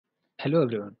Hello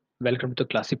everyone, welcome to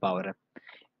Classy Power App.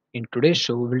 In today's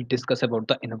show, we will discuss about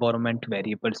the environment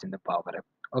variables in the Power App.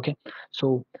 Okay,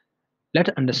 so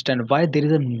let's understand why there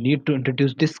is a need to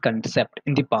introduce this concept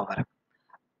in the Power App.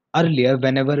 Earlier,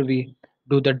 whenever we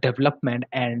do the development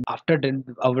and after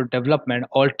our development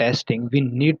or testing, we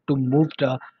need to move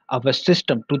our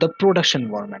system to the production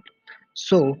environment.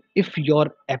 So if your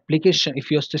application,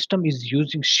 if your system is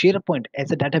using SharePoint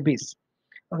as a database,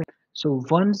 okay, so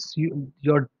once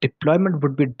your deployment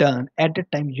would be done, at that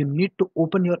time you need to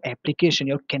open your application,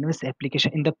 your Canvas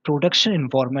application in the production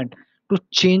environment to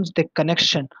change the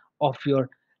connection of your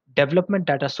development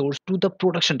data source to the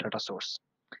production data source.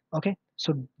 Okay,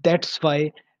 so that's why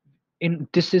in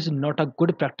this is not a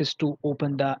good practice to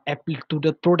open the app to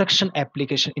the production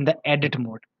application in the edit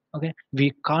mode. Okay,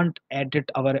 we can't edit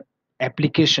our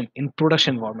application in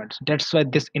production environments. That's why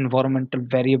this environmental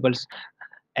variables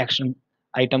action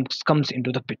items comes into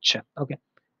the picture. Okay,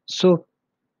 so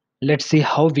let's see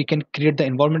how we can create the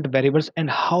environment variables and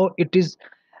how it is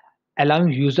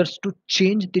allowing users to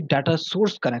change the data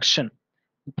source connection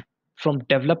from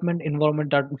development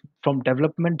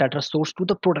data source to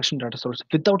the production data source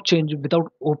without change, without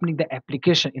opening the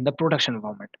application in the production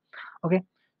environment. Okay,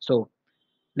 so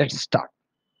let's start.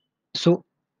 So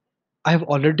I have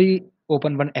already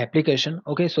opened one application.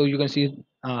 Okay, so you can see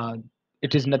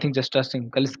it is nothing, just a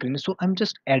single screen. So I'm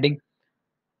just adding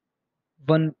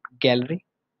one gallery.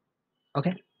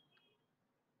 Okay,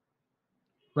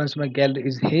 once my gallery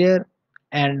is here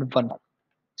and one more,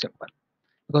 simple,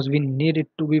 because we need it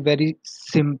to be very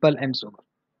simple and so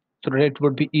that it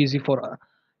would be easy for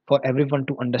everyone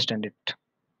to understand it.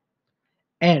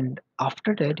 And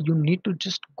after that you need to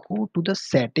just go to the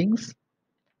settings,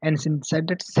 and inside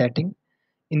that setting,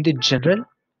 in the general,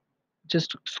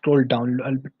 just scroll down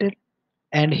a little bit,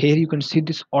 and here you can see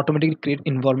this automatically create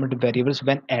environment variables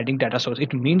when adding data source.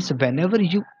 It means whenever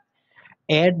you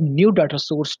add new data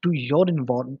source to your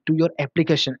environment, to your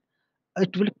application,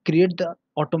 it will create the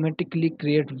automatically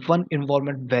create one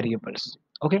environment variables.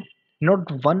 Okay, not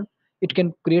one, it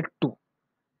can create two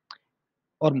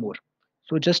or more.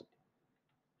 So just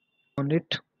on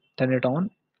it, turn it on,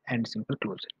 and simple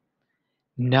close it.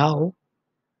 Now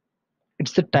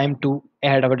it's the time to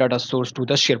add our data source to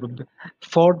the SharePoint.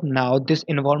 For now, this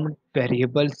environment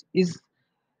variables is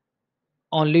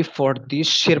only for the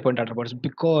SharePoint database,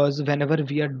 because whenever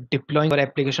we are deploying our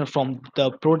application from the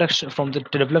production, from the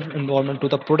development environment to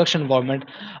the production environment,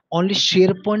 only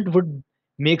SharePoint would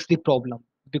makes the problem.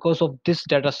 Because of this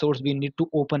data source, we need to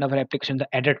open our application in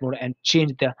the edit mode and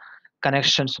change the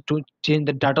connections to change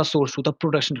the data source to the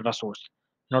production data source,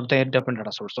 not the development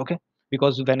data source. Okay,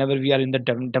 because whenever we are in the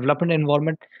development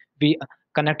environment, we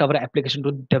connect our application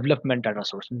to development data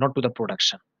source, not to the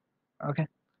production. Okay,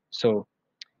 so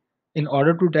in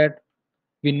order to that,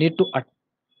 we need to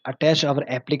attach our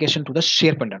application to the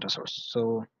SharePoint data source.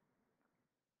 So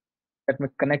let me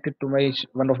connect it to my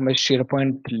one of my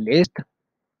SharePoint list.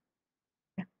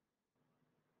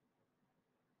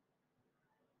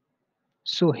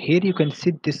 So here you can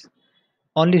see this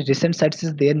only recent sites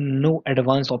is there, no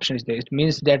advanced option is there. It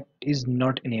means that is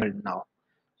not enabled now.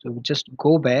 So we just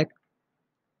go back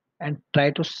and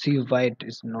try to see why it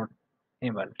is not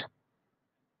enabled.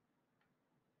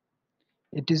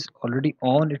 It is already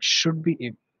on, it should be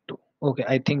able to. Okay,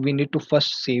 I think we need to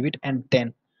first save it and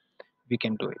then we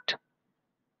can do it.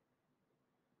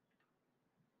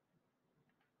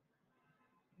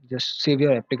 Just save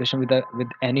your application with a with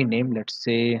any name. Let's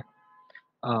say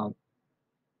uh,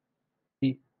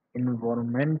 the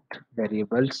environment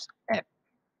variables app,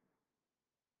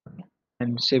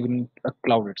 and save in a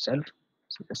cloud itself.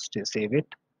 So just save it.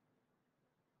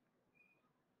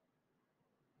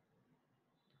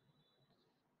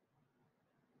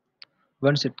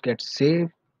 Once it gets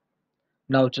saved,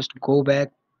 now just go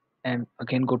back and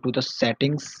again go to the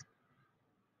settings,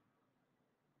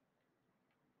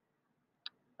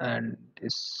 and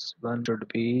this one should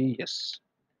be, yes,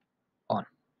 on.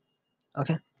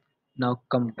 Okay, now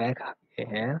come back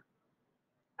here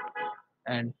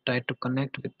and try to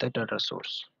connect with the data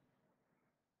source.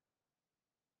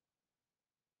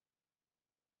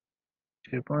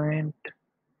 SharePoint.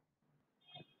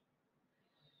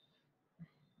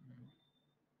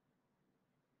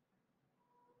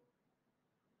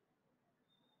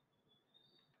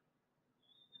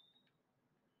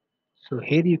 So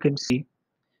here you can see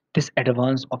this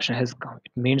advanced option has come.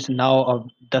 It means now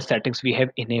the settings we have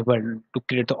enabled to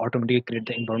create the automatically create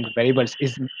the environment variables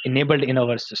is enabled in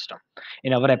our system,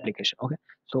 in our application. Okay,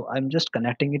 so I'm just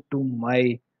connecting it to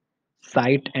my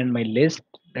site and my list.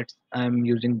 Let's I'm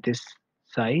using this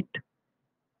site.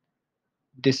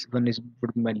 this one is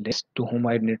would be my list to whom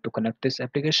I need to connect this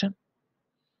application.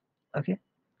 Okay,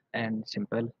 and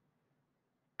simple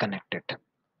connect it.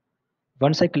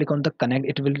 Once I click on the connect,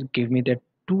 it will give me that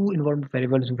two environment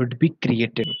variables would be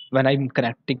created when I'm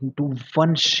connecting to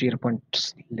one SharePoint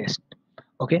list.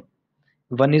 Okay,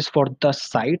 one is for the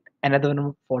site, another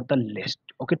one for the list.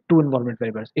 Okay, two environment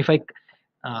variables. If I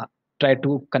uh, try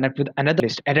to connect with another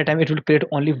list at a time, it will create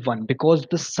only one because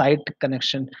the site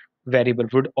connection variable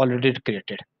would already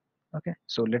created. Okay,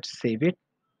 so let's save it,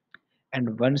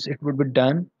 and once it would be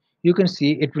done, you can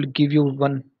see it will give you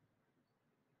one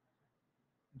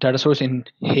data source in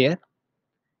here,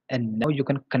 and now you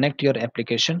can connect your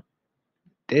application.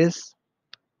 This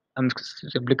I'm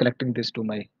simply connecting this to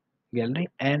my gallery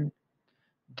and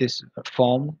this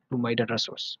form to my data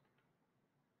source,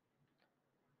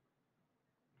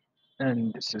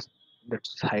 and this is,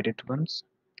 let's hide it once.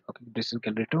 Okay, this is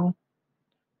gallery 2.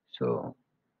 So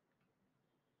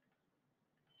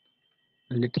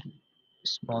little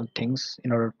small things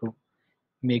in order to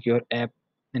make your app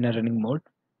in a running mode.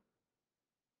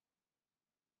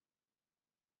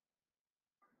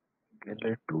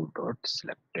 Gallery 2 dot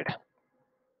selected.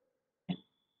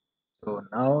 So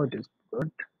now it is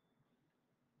good,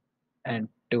 and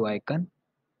two icon,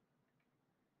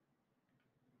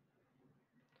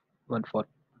 one for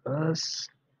us,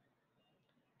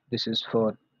 this is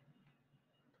for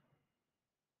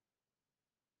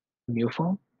new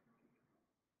form,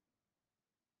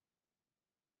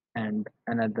 and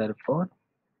another for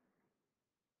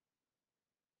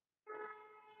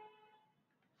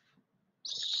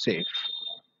save.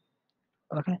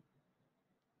 Okay,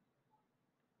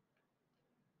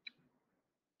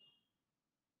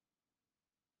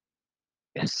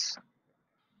 yes,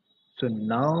 so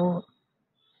now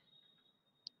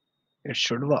it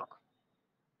should work.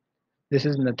 This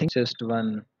is nothing, just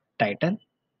one title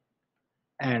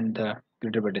and the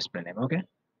clickable display name. Okay,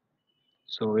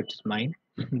 so it's mine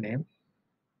name.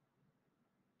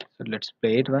 So let's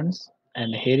play it once,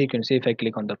 and here you can see if I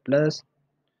click on the plus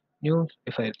new,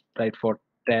 if I write for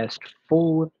test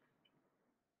 4,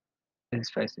 if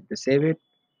I simply save it,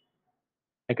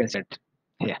 I can set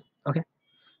here. Okay,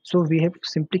 so we have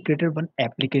simply created one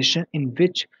application in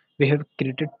which we have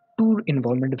created two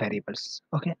environment variables.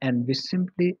 Okay, and we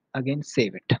simply again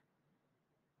save it,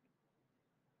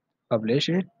 publish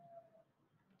it,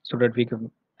 so that we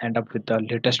can end up with the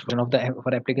latest version of the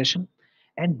our application.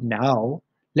 And now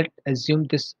let's assume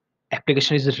this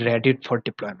application is ready for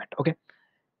deployment. Okay,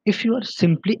 if you are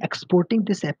simply exporting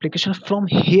this application from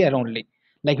here only,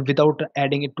 like without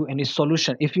adding it to any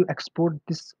solution, if you export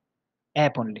this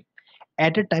app only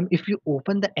at a time, if you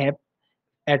open the app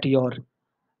at your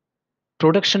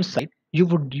production site, you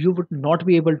would not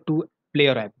be able to play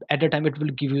your app at a time. It will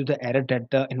give you the error that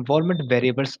the environment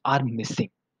variables are missing.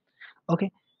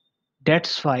 Okay,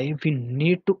 that's why we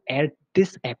need to add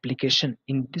this application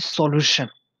in this solution.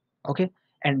 Okay,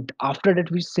 and after that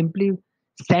we simply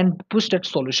send push that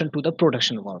solution to the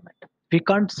production environment. We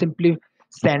can't simply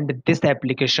send this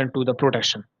application to the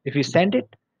production. If we send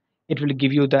it, it will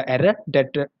give you the error that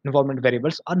environment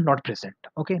variables are not present.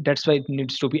 Okay, that's why it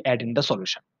needs to be added in the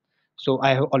solution. So I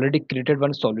have already created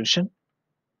one solution.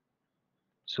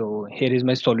 So here is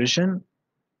my solution.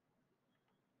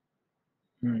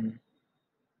 Hmm,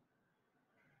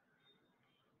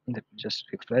 let me just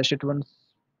refresh it once,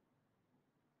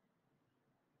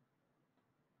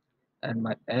 and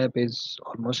my app is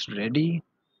almost ready.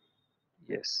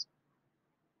 Yes,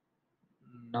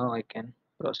 now I can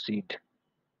proceed.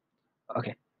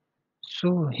 Okay,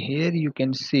 so here you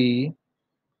can see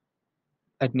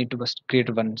I need to just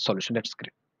create one solution. Let's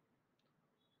create,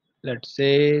 let's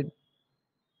say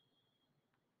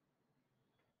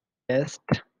test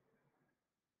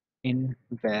in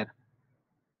where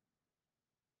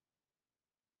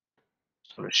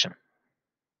solution.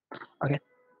 Okay,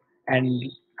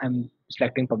 and I'm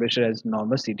selecting publisher as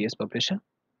normal CDS publisher,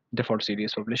 default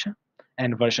CDS publisher,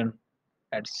 and version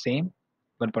at same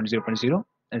 1.0.0,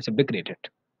 and simply create it.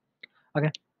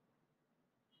 Okay,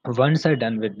 once I'm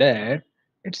done with that,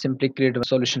 it simply create a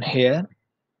solution here.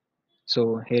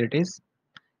 So here it is,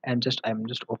 and just I'm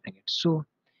just opening it. So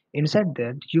inside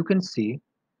that you can see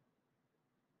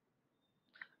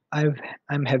I've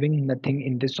I'm having nothing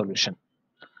in this solution.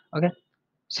 Okay,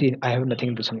 see I have nothing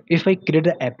in this one. If I create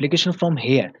the application from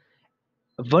here,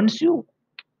 once you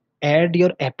add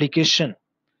your application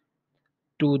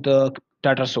to the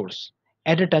data source,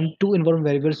 at a time two environment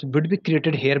variables would be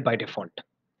created here by default.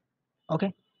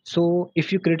 Okay, so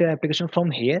if you create an application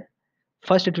from here,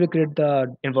 first it will create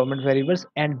the environment variables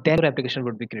and then your application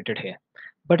would be created here.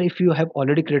 But if you have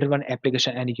already created one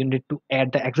application and you need to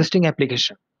add the existing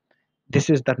application, this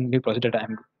is the new process that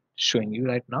I'm showing you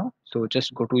right now. So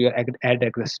just go to your add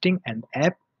existing and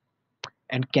app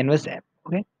and canvas app.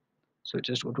 Okay, so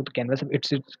just go to the canvas app.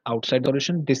 It's outside the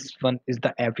solution. This one is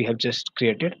the app we have just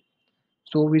created.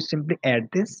 So we simply add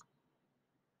this.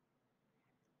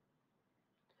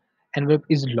 Envelope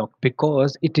is locked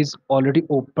because it is already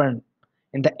open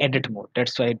in the edit mode.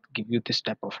 That's why it give you this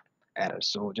type of error.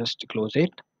 So just close it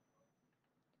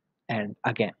and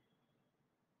again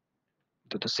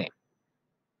do the same.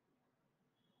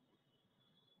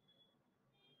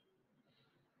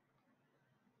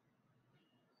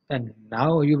 And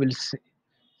now you will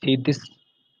see this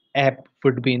app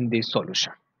would be in the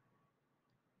solution.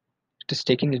 It is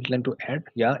taking a little time to add.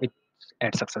 Yeah, it's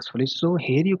add successfully. So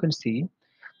here you can see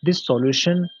this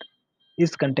solution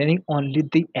is containing only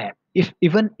the app. If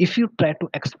even if you try to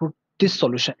export this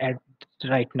solution at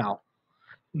right now,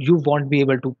 you won't be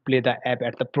able to play the app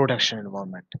at the production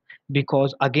environment,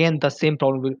 because again the same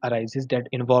problem will arise is that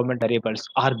environment variables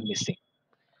are missing.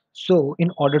 So in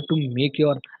order to make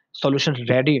your solution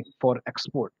ready for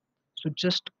export, so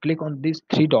just click on these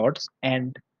three dots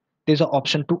and there's an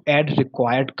option to add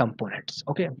required components.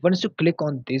 Okay, once you click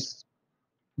on this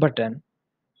button,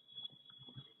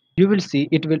 you will see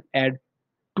it will add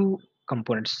two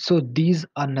components. So these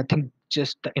are nothing,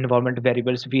 just the environment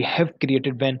variables we have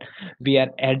created when we are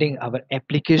adding our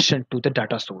application to the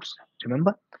data source.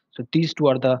 Remember, so these two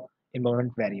are the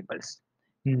environment variables.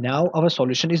 Now our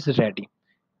solution is ready.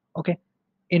 Okay,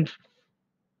 in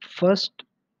first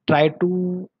try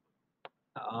to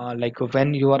like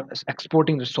when you are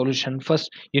exporting the solution,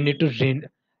 first you need to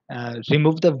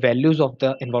remove the values of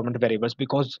the environment variables,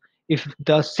 because if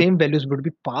the same values would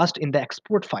be passed in the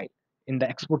export file, in the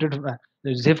exported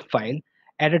zip file,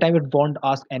 at a time it won't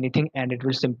ask anything and it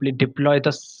will simply deploy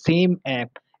the same app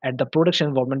at the production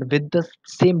environment with the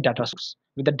same data source,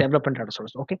 with the development data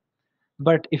source. Okay,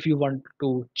 but if you want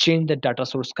to change the data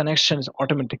source connections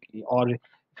automatically or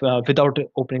without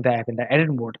opening the app in the edit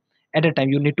mode, at a time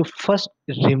you need to first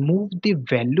remove the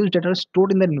values that are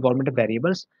stored in the environment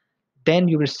variables. Then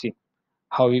you will see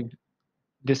how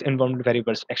this environment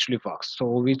variables actually works. So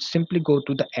we simply go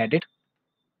to the edit.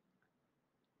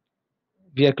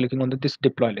 We are clicking on this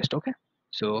deploy list. Okay,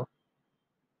 so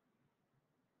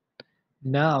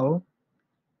now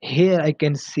here I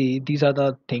can see these are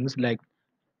the things like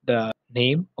the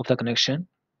name of the connection,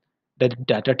 the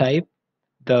data type,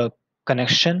 the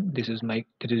connection. This is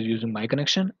using my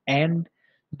connection, and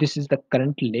this is the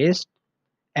current list.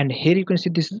 And here you can see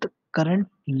this is the current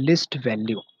list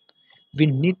value. We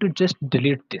need to just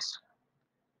delete this,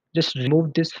 just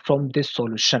remove this from this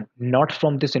solution, not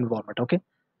from this environment. Okay,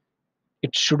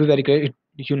 it should be very clear.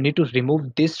 You need to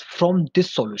remove this from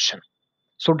this solution,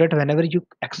 so that whenever you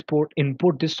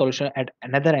import this solution at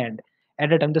another end,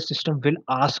 at a time the system will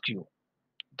ask you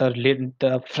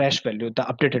the fresh value, the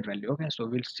updated value. Okay, so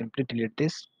we'll simply delete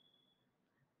this.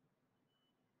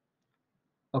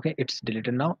 Okay, it's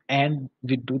deleted now, and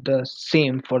we do the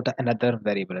same for the another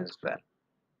variable as well,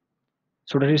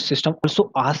 so that the system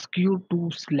also asks you to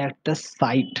select the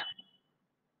site.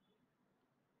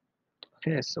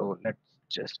 Okay, so let's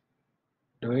just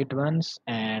do it once,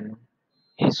 and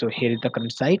so here is the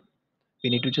current site. We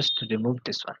need to just remove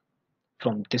this one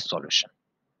from this solution.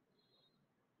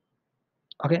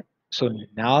 Okay, so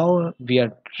now we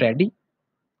are ready,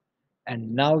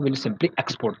 and now we'll simply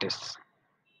export this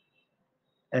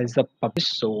as a publish.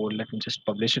 So let me just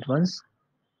publish it once.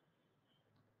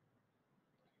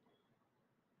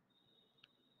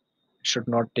 It should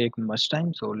not take much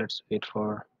time, so let's wait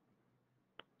for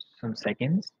some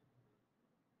seconds.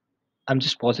 I'm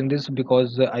just pausing this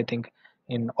because I think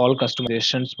in all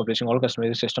customizations, publishing all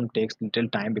customization system takes little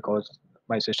time, because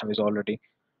my system is already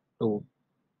to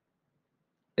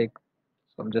take.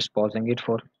 So I'm just pausing it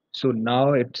for. So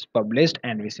now it's published,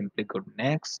 and we simply go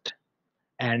next,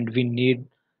 and we need.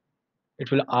 It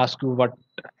will ask you what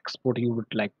export you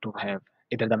would like to have,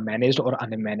 either the managed or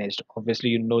unmanaged.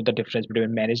 Obviously, you know the difference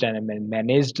between managed and unmanaged.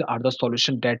 Managed are the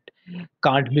solution that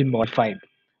can't be modified,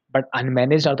 but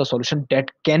unmanaged are the solution that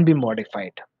can be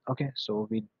modified. Okay, so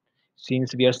we,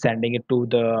 since we are sending it to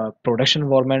the production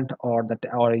environment, or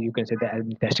you can say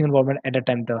the testing environment, at a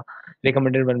time the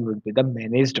recommended one would be the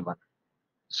managed one.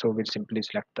 So we'll simply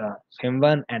select the same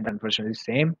one, and the version is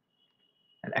same,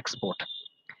 and export.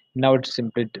 Now it's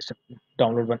simply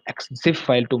download one zip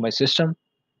file to my system.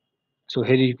 So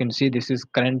here you can see this is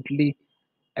currently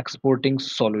exporting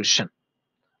solution.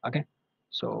 Okay,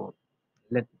 so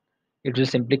let it will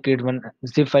simply create one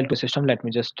zip file to system. Let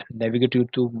me just navigate you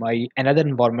to my another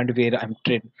environment where I'm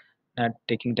and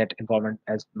taking that environment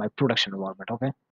as my production environment. Okay.